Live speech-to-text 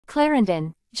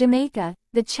Clarendon, Jamaica,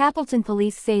 the Chapelton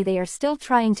police say they are still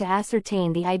trying to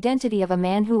ascertain the identity of a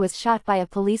man who was shot by a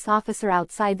police officer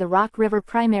outside the Rock River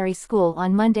Primary School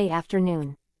on Monday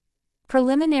afternoon.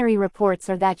 Preliminary reports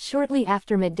are that shortly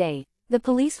after midday, the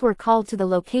police were called to the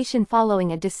location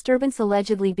following a disturbance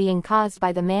allegedly being caused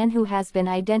by the man who has been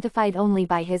identified only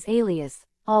by his alias,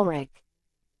 Alric.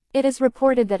 It is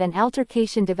reported that an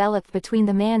altercation developed between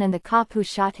the man and the cop who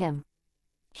shot him.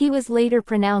 He was later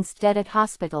pronounced dead at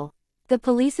hospital. The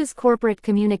police's corporate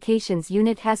communications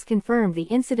unit has confirmed the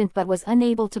incident but was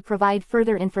unable to provide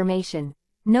further information,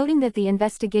 noting that the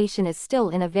investigation is still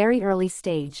in a very early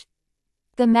stage.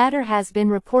 The matter has been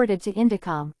reported to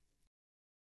INDECOM.